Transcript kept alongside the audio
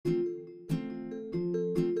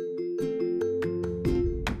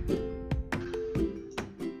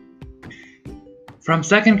From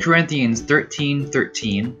 2 Corinthians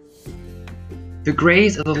 13:13, the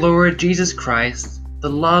grace of the Lord Jesus Christ, the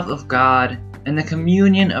love of God, and the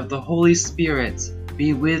communion of the Holy Spirit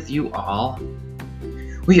be with you all.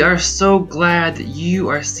 We are so glad that you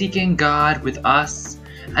are seeking God with us,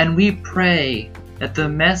 and we pray that the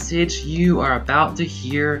message you are about to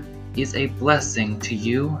hear is a blessing to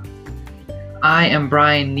you. I am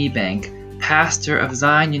Brian Niebank, pastor of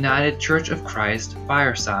Zion United Church of Christ,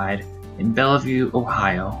 Fireside, in Bellevue,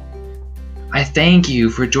 Ohio. I thank you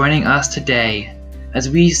for joining us today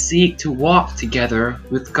as we seek to walk together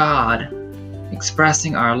with God,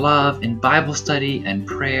 expressing our love in Bible study and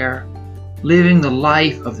prayer, living the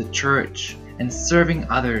life of the church and serving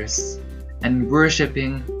others, and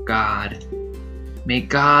worshiping God. May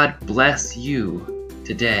God bless you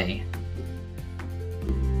today.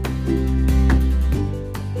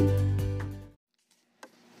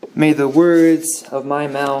 May the words of my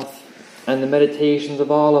mouth and the meditations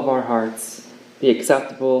of all of our hearts be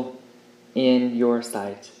acceptable in your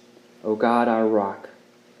sight, O God, our rock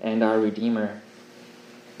and our Redeemer.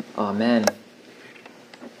 Amen.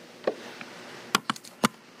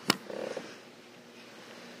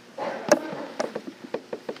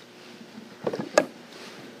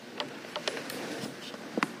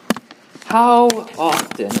 How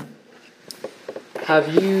often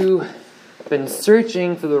have you been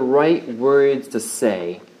searching for the right words to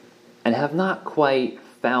say and have not quite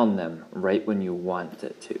found them right when you want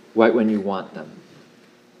them?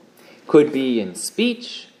 Could be in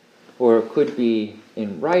speech, or it could be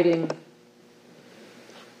in writing,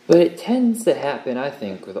 but it tends to happen, I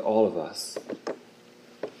think, with all of us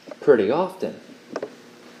pretty often.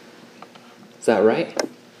 Is that right?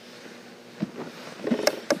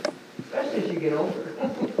 Especially as you get older.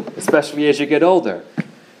 Especially as you get older.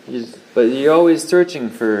 But you're always searching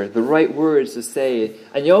for the right words to say,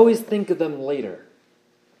 and you always think of them later.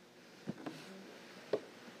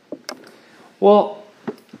 Well,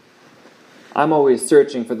 I'm always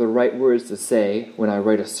searching for the right words to say when I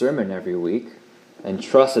write a sermon every week, and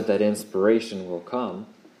trusted that inspiration will come.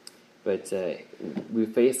 But we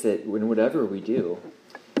face it in whatever we do,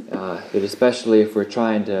 but especially if we're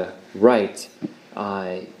trying to write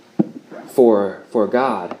for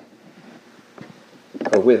God.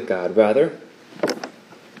 Or with God, rather.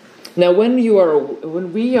 Now, when we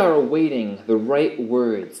are awaiting the right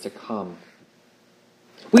words to come,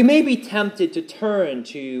 we may be tempted to turn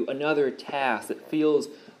to another task that feels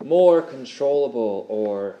more controllable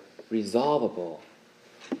or resolvable,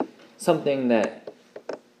 something that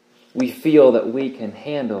we feel that we can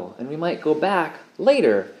handle, and we might go back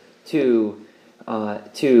later to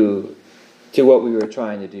what we were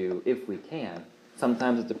trying to do if we can.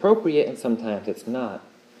 Sometimes it's appropriate and sometimes it's not.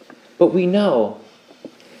 But we know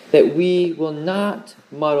that we will not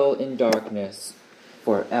muddle in darkness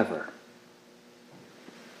forever.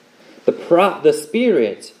 The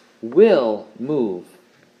Spirit will move.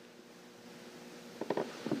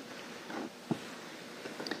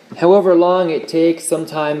 However long it takes,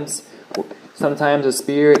 sometimes the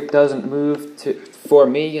Spirit doesn't move for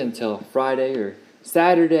me until Friday or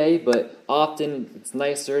Saturday, but often it's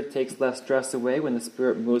nicer, it takes less stress away when the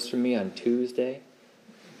Spirit moves for me on Tuesday.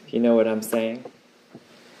 If you know what I'm saying.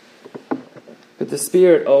 But the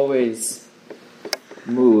Spirit always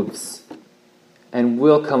moves and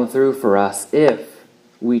will come through for us if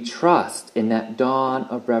we trust in that dawn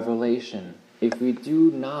of revelation, if we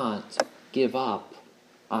do not give up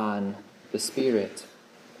on the Spirit.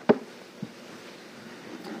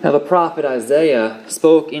 Now, the prophet Isaiah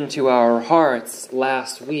spoke into our hearts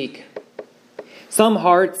last week. Some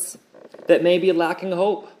hearts that may be lacking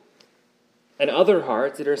hope, and other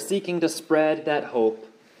hearts that are seeking to spread that hope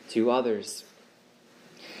to others.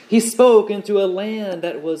 He spoke into a land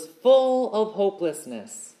that was full of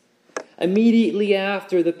hopelessness immediately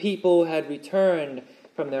after the people had returned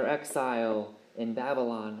from their exile in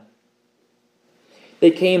Babylon. They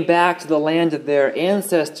came back to the land that their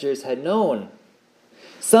ancestors had known.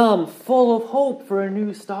 Some full of hope for a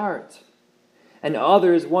new start, and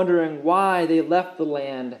others wondering why they left the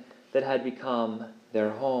land that had become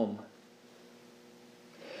their home.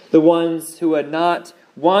 The ones who had not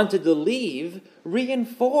wanted to leave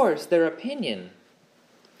reinforced their opinion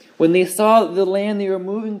when they saw that the land they were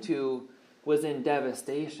moving to was in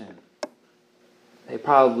devastation. They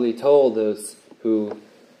probably told those who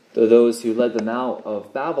led them out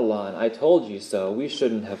of Babylon, "I told you so, we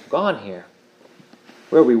shouldn't have gone here.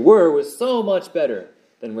 Where we were was so much better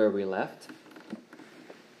than where we left."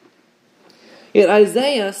 Yet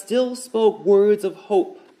Isaiah still spoke words of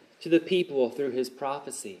hope to the people through his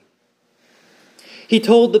prophecy. He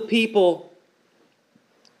told the people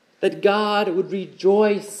that God would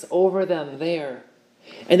rejoice over them there,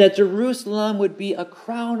 and that Jerusalem would be a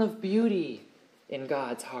crown of beauty in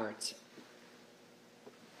God's heart.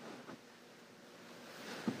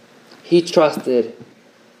 He trusted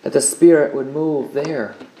that the Spirit would move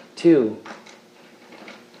there too,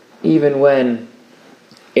 even when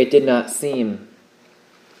it did not seem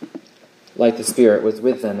like the Spirit was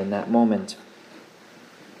with them in that moment.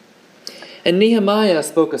 And Nehemiah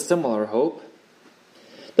spoke a similar hope.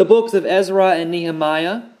 The books of Ezra and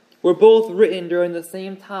Nehemiah were both written during the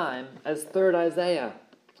same time as 3rd Isaiah,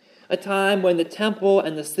 a time when the temple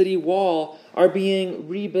and the city wall are being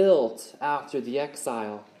rebuilt after the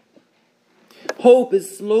exile. Hope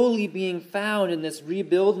is slowly being found in this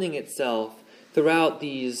rebuilding itself throughout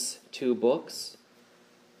these two books.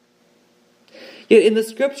 Yet in the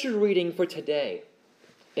scripture reading for today,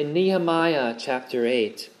 in Nehemiah chapter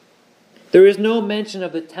 8, there is no mention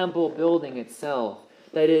of the temple building itself,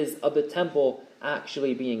 that is, of the temple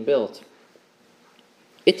actually being built.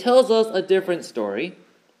 It tells us a different story.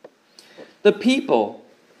 The people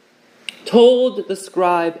told the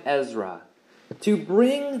scribe Ezra to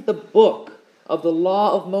bring the book of the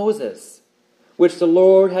law of Moses, which the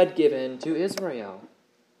Lord had given to Israel.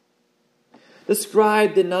 The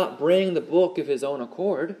scribe did not bring the book of his own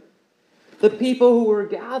accord. The people who were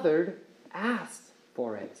gathered asked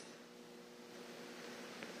for it.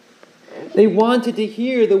 They wanted to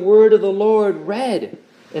hear the word of the Lord read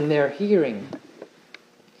in their hearing.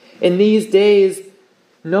 In these days,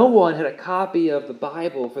 no one had a copy of the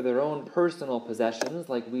Bible for their own personal possessions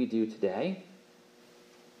like we do today.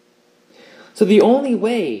 So the only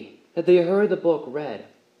way that they heard the book read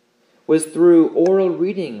was through oral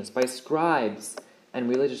readings by scribes and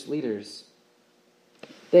religious leaders.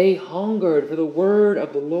 They hungered for the word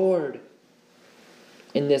of the Lord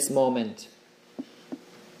in this moment.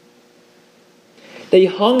 They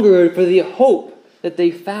hungered for the hope that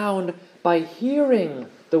they found by hearing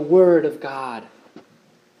the word of God.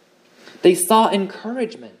 They sought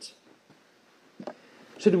encouragement.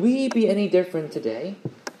 Should we be any different today?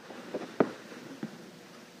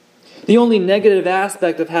 The only negative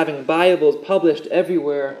aspect of having Bibles published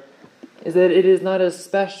everywhere is that it is not as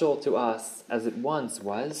special to us as it once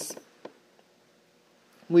was.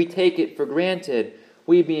 We take it for granted,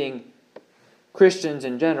 we being Christians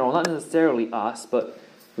in general, not necessarily us, but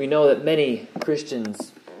we know that many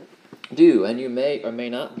Christians do, and you may or may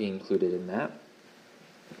not be included in that.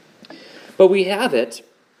 But we have it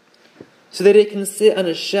so that it can sit on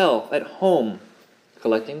a shelf at home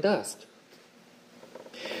collecting dust.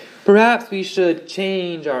 Perhaps we should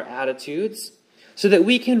change our attitudes so that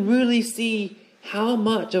we can really see how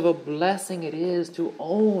much of a blessing it is to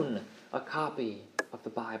own a copy of the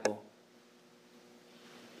Bible.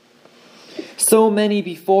 So many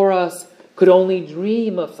before us could only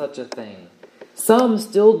dream of such a thing. Some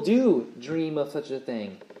still do dream of such a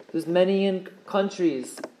thing. There's many in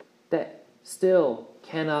countries that still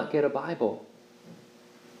cannot get a Bible.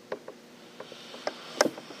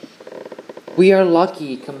 We are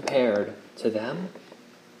lucky compared to them.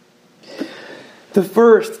 The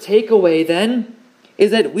first takeaway, then,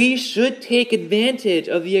 is that we should take advantage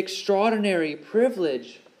of the extraordinary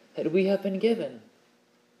privilege that we have been given.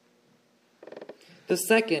 The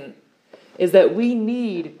second is that we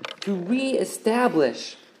need to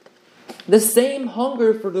reestablish the same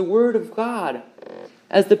hunger for the Word of God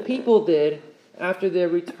as the people did after their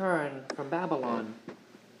return from Babylon.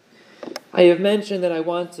 I have mentioned that I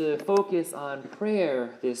want to focus on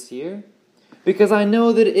prayer this year because I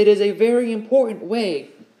know that it is a very important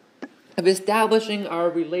way of establishing our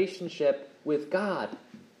relationship with God.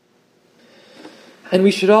 And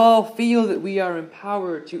we should all feel that we are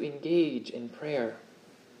empowered to engage in prayer.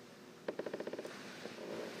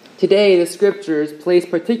 Today, the Scriptures place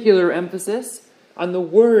particular emphasis on the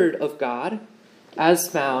Word of God as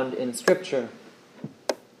found in Scripture.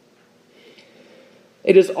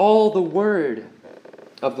 It is all the Word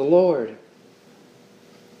of the Lord.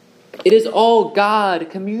 It is all God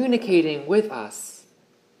communicating with us.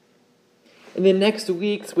 In the next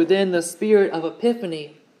weeks, within the spirit of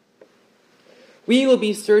Epiphany, we will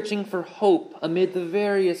be searching for hope amid the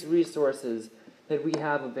various resources that we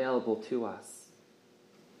have available to us.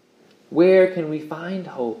 Where can we find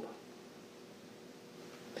hope?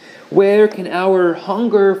 Where can our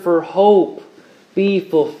hunger for hope be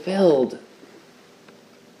fulfilled?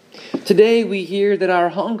 Today we hear that our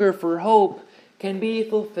hunger for hope can be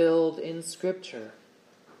fulfilled in Scripture.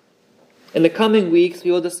 In the coming weeks,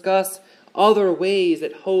 we will discuss other ways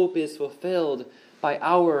that hope is fulfilled by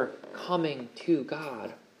our coming to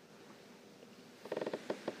God.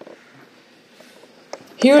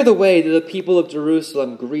 Hear the way that the people of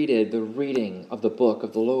Jerusalem greeted the reading of the book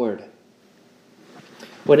of the Lord.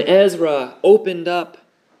 When Ezra opened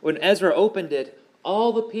it,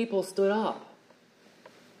 all the people stood up.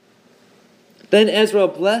 Then Ezra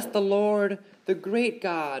blessed the Lord, the great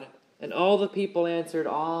God, and all the people answered,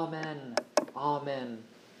 Amen, Amen,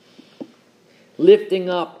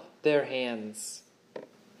 lifting up their hands.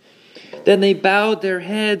 Then they bowed their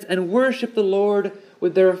heads and worshiped the Lord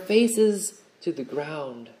with their faces to the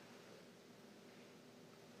ground.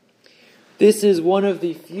 This is one of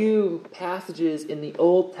the few passages in the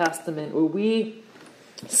Old Testament where we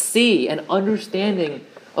see an understanding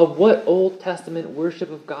of what Old Testament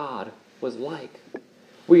worship of God was like.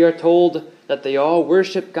 We are told that they all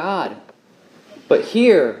worship God. But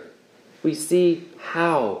here we see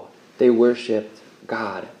how they worshiped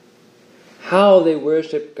God. How they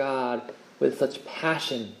worshiped God with such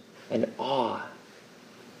passion and awe.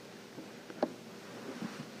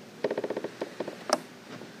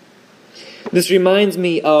 This reminds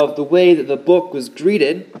me of the way that the book was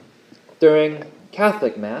greeted during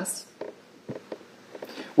Catholic Mass,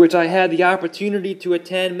 which I had the opportunity to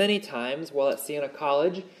attend many times while at Siena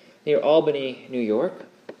College near Albany, New York.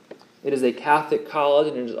 It is a Catholic college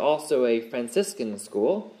and it is also a Franciscan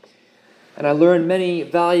school. And I learned many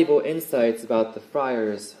valuable insights about the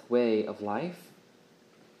friars' way of life.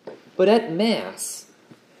 But at Mass,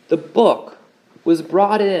 the book was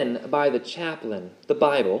brought in by the chaplain, the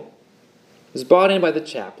Bible, was brought in by the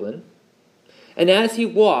chaplain, and as he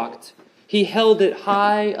walked, he held it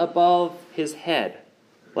high above his head,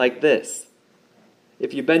 like this.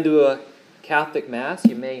 If you've been to a Catholic Mass,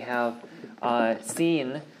 you may have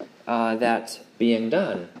seen that being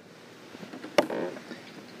done.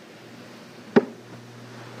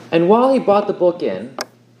 And while he brought the book in,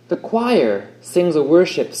 the choir sings a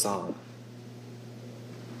worship song.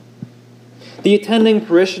 The attending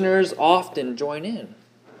parishioners often join in.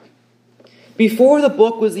 Before the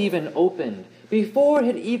book was even opened, before it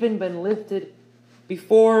had even been lifted,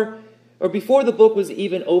 before the book was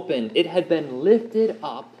even opened, it had been lifted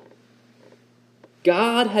up.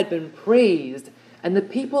 God had been praised, and the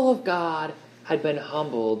people of God had been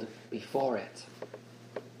humbled before it.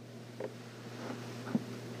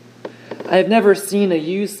 I have never seen a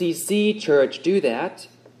UCC church do that,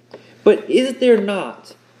 but is there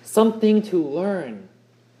not something to learn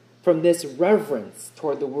from this reverence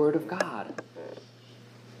toward the Word of God?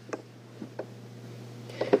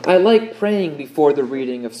 I like praying before the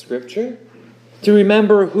reading of Scripture to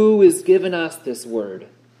remember who has given us this Word,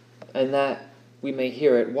 and that we may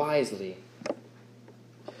hear it wisely.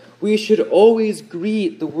 We should always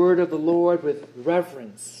greet the Word of the Lord with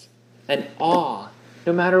reverence and awe,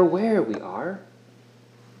 no matter where we are.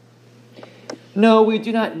 No, we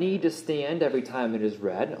do not need to stand every time it is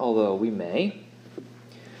read, although we may.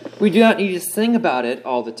 We do not need to sing about it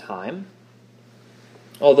all the time,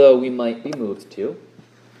 although we might be moved to.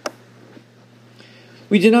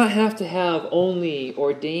 We do not have to have only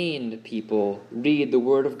ordained people read the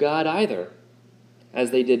Word of God either,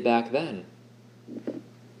 as they did back then.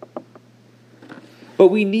 But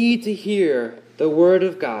we need to hear the Word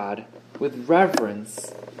of God with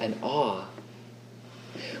reverence and awe.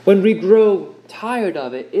 When we grow tired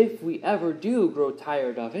of it, if we ever do grow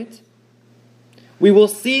tired of it, we will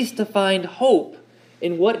cease to find hope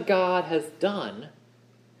in what God has done,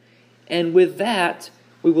 and with that,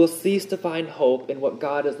 we will cease to find hope in what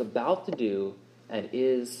God is about to do and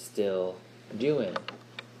is still doing.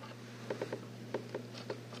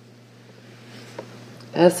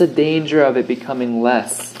 That's the danger of it becoming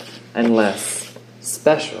less and less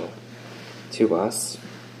special to us.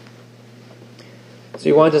 So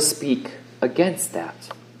we want to speak against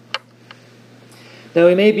that. Now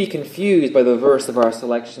we may be confused by the verse of our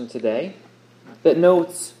selection today that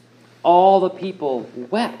notes all the people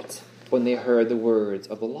wept when they heard the words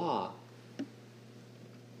of the law.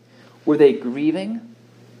 Were they grieving?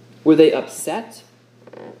 Were they upset?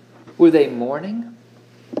 Were they mourning?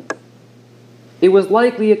 It was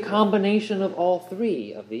likely a combination of all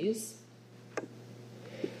three of these.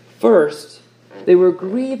 First, they were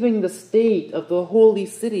grieving the state of the holy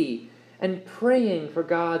city and praying for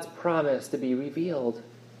God's promise to be revealed.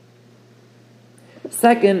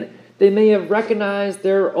 Second, they may have recognized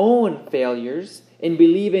their own failures in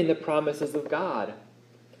believing the promises of God,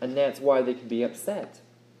 and that's why they could be upset.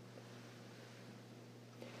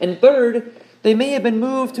 And third, they may have been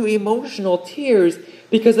moved to emotional tears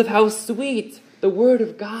because of how sweet the Word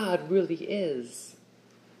of God really is.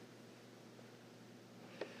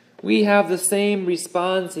 We have the same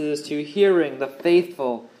responses to hearing the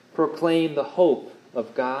faithful proclaim the hope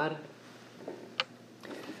of God.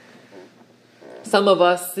 Some of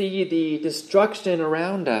us see the destruction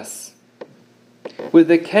around us, with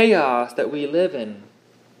the chaos that we live in,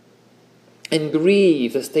 and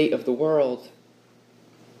grieve the state of the world.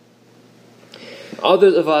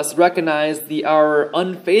 Others of us recognize our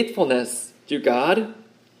unfaithfulness to God,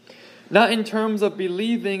 not in terms of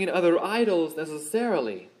believing in other idols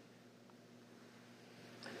necessarily,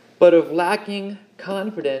 but of lacking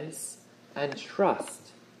confidence and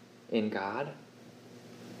trust in God.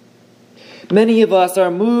 Many of us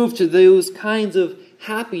are moved to those kinds of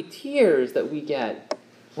happy tears that we get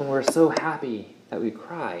when we're so happy that we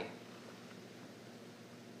cry.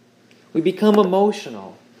 We become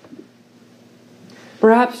emotional.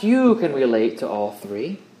 Perhaps you can relate to all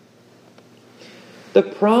three. The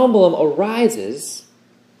problem arises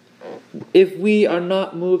if we are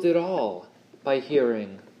not moved at all by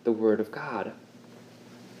hearing the Word of God.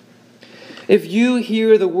 If you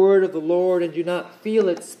hear the Word of the Lord and do not feel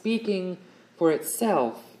it speaking for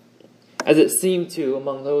itself, as it seemed to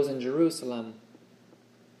among those in Jerusalem,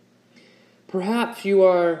 perhaps you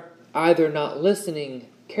are either not listening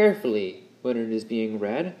carefully when it is being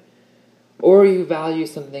read, or you value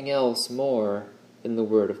something else more than the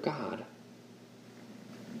Word of God.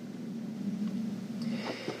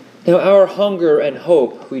 Now, our hunger and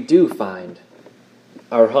hope we do find.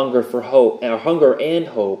 Our hunger and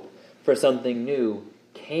hope for something new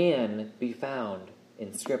can be found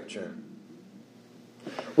in Scripture.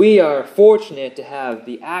 We are fortunate to have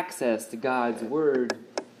the access to God's Word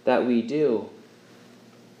that we do.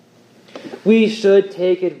 We should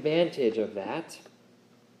take advantage of that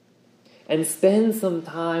and spend some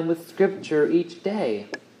time with Scripture each day,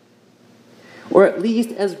 or at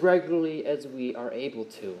least as regularly as we are able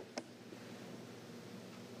to.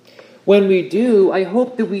 When we do, I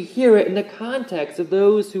hope that we hear it in the context of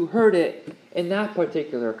those who heard it in that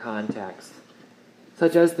particular context,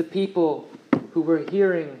 such as the people who were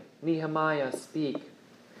hearing Nehemiah speak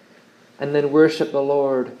and then worship the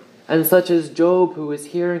Lord, and such as Job, who is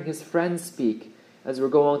hearing his friends speak as we're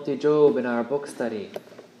going through Job in our book study.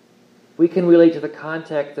 We can relate to the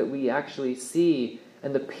context that we actually see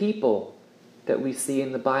and the people that we see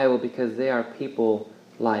in the Bible because they are people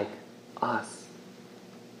like us.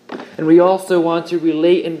 And we also want to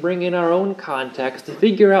relate and bring in our own context to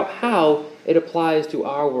figure out how it applies to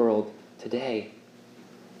our world today.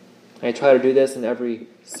 I try to do this in every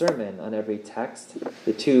sermon, on every text.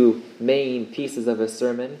 The two main pieces of a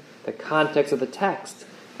sermon, the context of the text,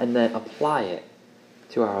 and then apply it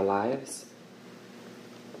to our lives.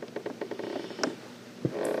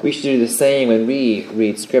 We should do the same when we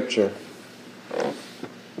read Scripture.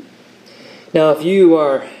 Now, if you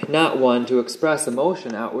are not one to express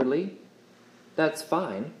emotion outwardly, that's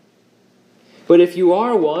fine. But if you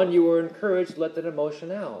are one, you are encouraged to let that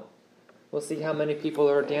emotion out. We'll see how many people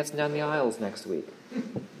are dancing down the aisles next week.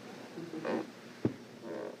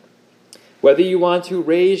 Whether you want to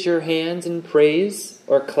raise your hands in praise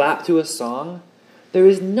or clap to a song, there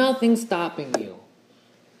is nothing stopping you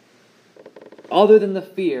other than the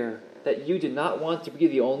fear that you do not want to be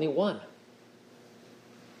the only one.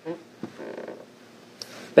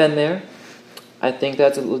 Been there. I think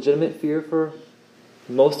that's a legitimate fear for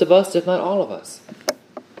most of us, if not all of us.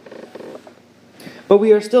 But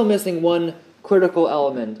we are still missing one critical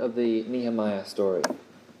element of the Nehemiah story.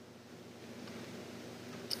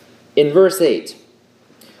 In verse 8,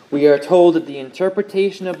 we are told that the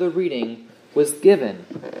interpretation of the reading was given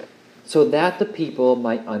so that the people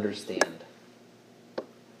might understand.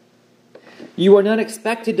 You are not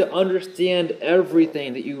expected to understand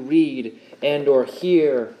everything that you read and or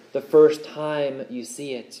hear the first time you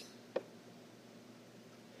see it.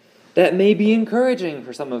 That may be encouraging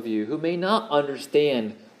for some of you who may not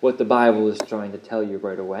understand what the Bible is trying to tell you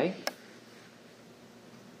right away.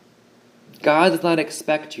 God does not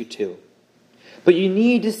expect you to. But you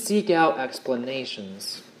need to seek out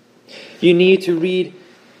explanations. You need to read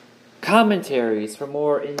commentaries for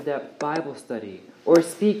more in-depth Bible study, or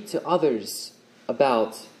speak to others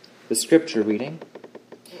about the Scripture reading.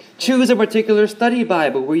 Choose a particular study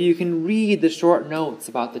Bible where you can read the short notes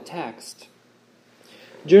about the text.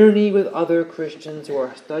 Journey with other Christians who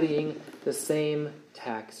are studying the same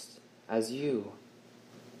text as you.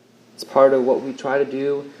 It's part of what we try to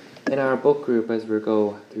do in our book group as we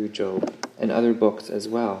go through Job and other books as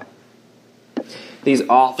well. These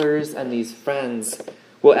authors and these friends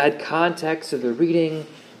will add context to the reading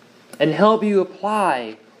and help you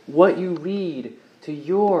apply what you read to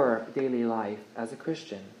your daily life as a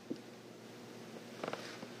Christian.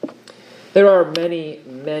 There are many,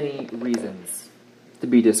 many reasons to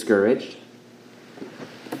be discouraged.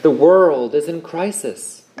 The world is in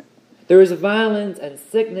crisis. There is violence and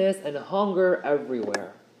sickness and hunger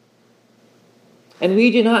everywhere. And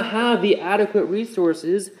we do not have the adequate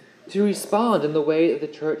resources to respond in the way that the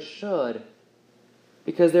church should,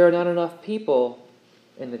 because there are not enough people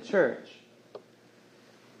in the church.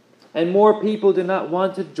 And more people do not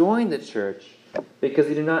want to join the church because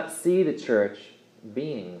they do not see the church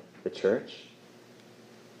being the church.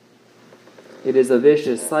 It is a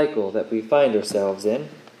vicious cycle that we find ourselves in.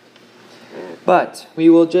 But we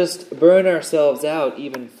will just burn ourselves out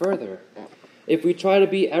even further if we try to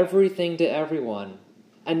be everything to everyone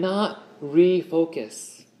and not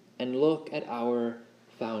refocus and look at our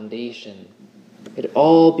foundation. It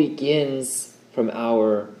all begins from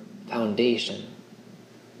our foundation.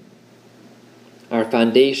 Our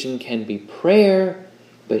foundation can be prayer,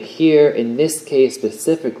 but here, in this case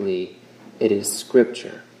specifically, it is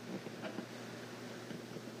Scripture.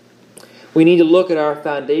 We need to look at our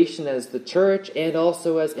foundation as the church and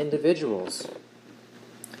also as individuals.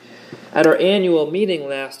 At our annual meeting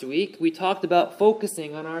last week, we talked about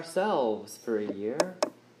focusing on ourselves for a year.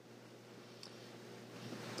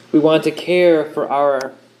 We want to care for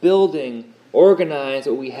our building, organize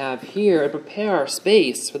what we have here, and prepare our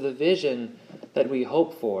space for the vision that we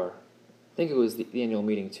hope for. I think it was the annual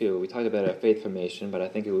meeting too. We talked about it at Faith Formation, but I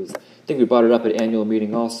think we brought it up at annual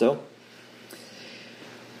meeting also.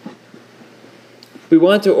 We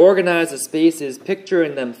want to organize the spaces,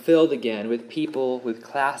 picturing them filled again with people, with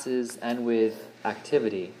classes, and with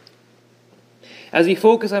activity. As we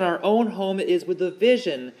focus on our own home, it is with the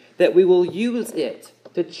vision that we will use it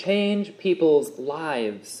to change people's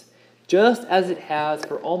lives, just as it has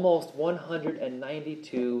for almost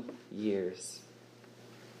 192 years.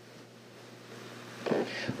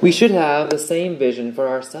 We should have the same vision for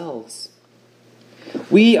ourselves.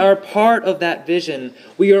 We are part of that vision.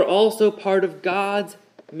 We are also part of God's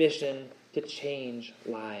mission to change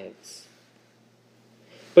lives.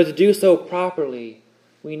 But to do so properly,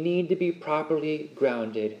 we need to be properly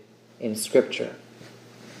grounded in Scripture.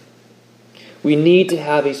 We need to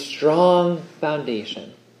have a strong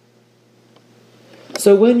foundation.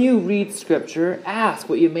 So when you read Scripture, ask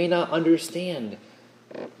what you may not understand.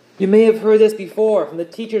 You may have heard this before from the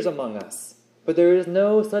teachers among us, but there is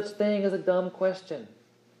no such thing as a dumb question.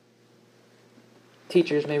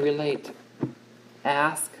 Teachers may relate.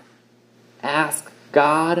 Ask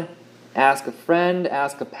God, ask a friend,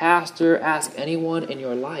 ask a pastor, ask anyone in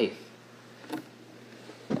your life.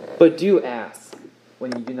 But do ask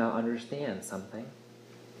when you do not understand something.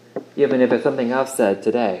 Even if it's something I've said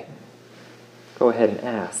today, go ahead and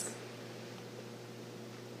ask.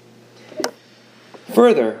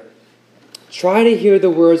 Further, try to hear the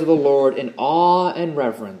words of the Lord in awe and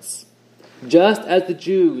reverence, just as the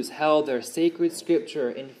Jews held their sacred Scripture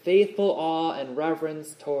in faithful awe and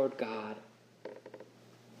reverence toward God.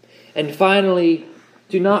 And finally,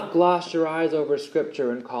 do not gloss your eyes over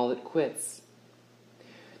Scripture and call it quits.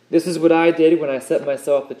 This is what I did when I set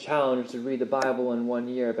myself the challenge to read the Bible in 1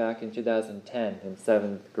 year back in 2010 in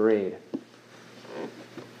 7th grade.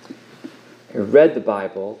 I read the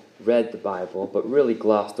Bible, but really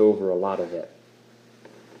glossed over a lot of it.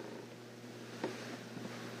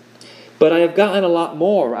 But I have gotten a lot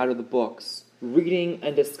more out of the books, reading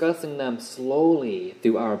and discussing them slowly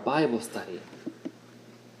through our Bible study.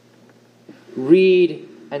 Read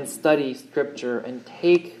and study Scripture and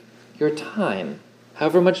take your time,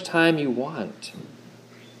 however much time you want.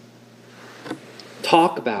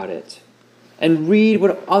 Talk about it and read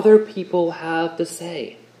what other people have to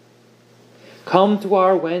say. Come to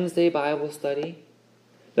our Wednesday Bible study.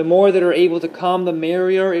 The more that are able to come, the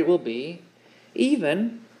merrier it will be.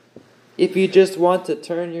 Even if you just want to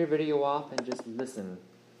turn your video off and just listen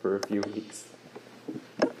for a few weeks.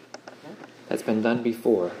 That's been done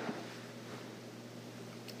before.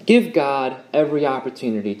 Give God every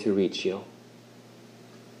opportunity to reach you.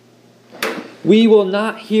 We will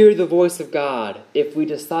not hear the voice of God if we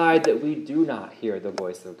decide that we do not hear the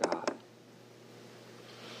voice of God.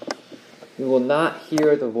 We will not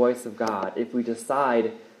hear the voice of God if we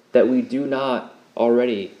decide that we do not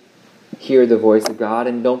already hear the voice of God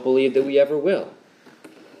and don't believe that we ever will.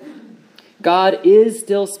 God is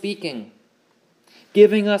still speaking,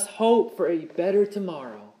 giving us hope for a better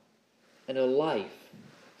tomorrow and a life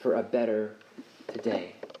for a better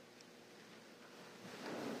today.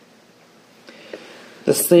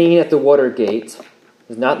 The scene at the Watergate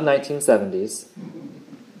is not the 1970s.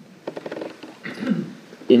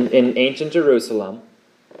 In ancient Jerusalem,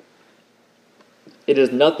 it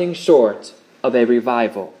is nothing short of a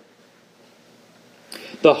revival.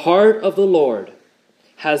 The heart of the Lord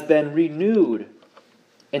has been renewed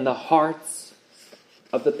in the hearts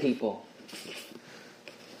of the people.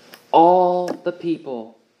 all the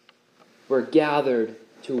people were gathered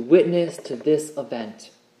to witness to this event.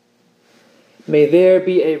 May there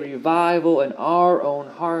be a revival in our own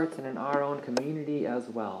hearts and in our own community as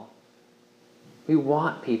well. We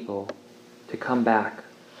want people to come back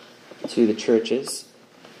to the churches.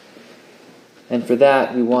 And for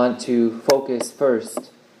that, we want to focus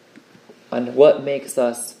first on what makes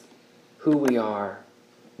us who we are.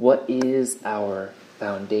 What is our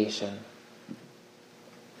foundation?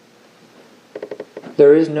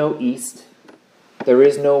 There is no east. There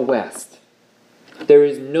is no west. There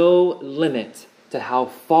is no limit to how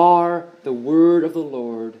far the word of the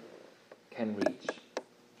Lord can reach.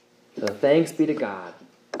 So thanks be to God,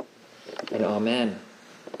 and amen.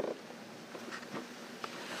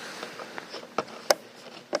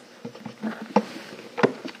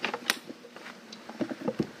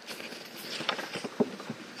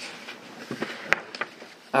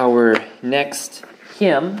 Our next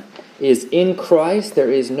hymn is In Christ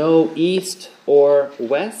There Is No East or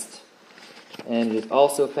West, and it is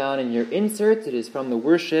also found in your inserts. It is from the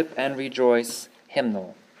Worship and Rejoice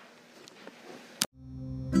hymnal.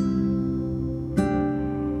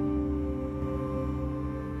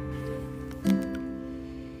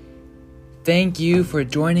 Thank you for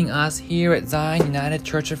joining us here at Zion United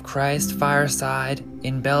Church of Christ Fireside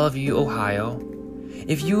in Bellevue, Ohio.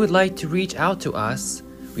 If you would like to reach out to us,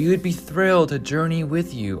 we would be thrilled to journey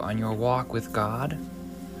with you on your walk with God.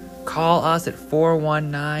 Call us at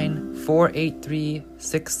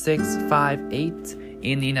 419-483-6658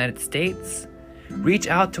 in the United States. Reach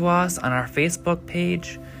out to us on our Facebook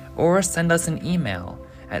page or send us an email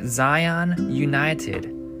at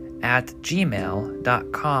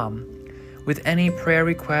zionunited@gmail.com with any prayer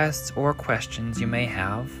requests or questions you may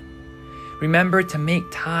have. Remember to make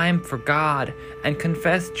time for God and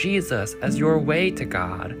confess Jesus as your way to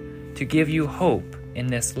God to give you hope in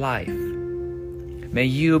this life. May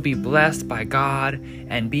you be blessed by God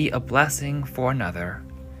and be a blessing for another.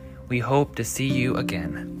 We hope to see you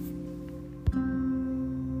again.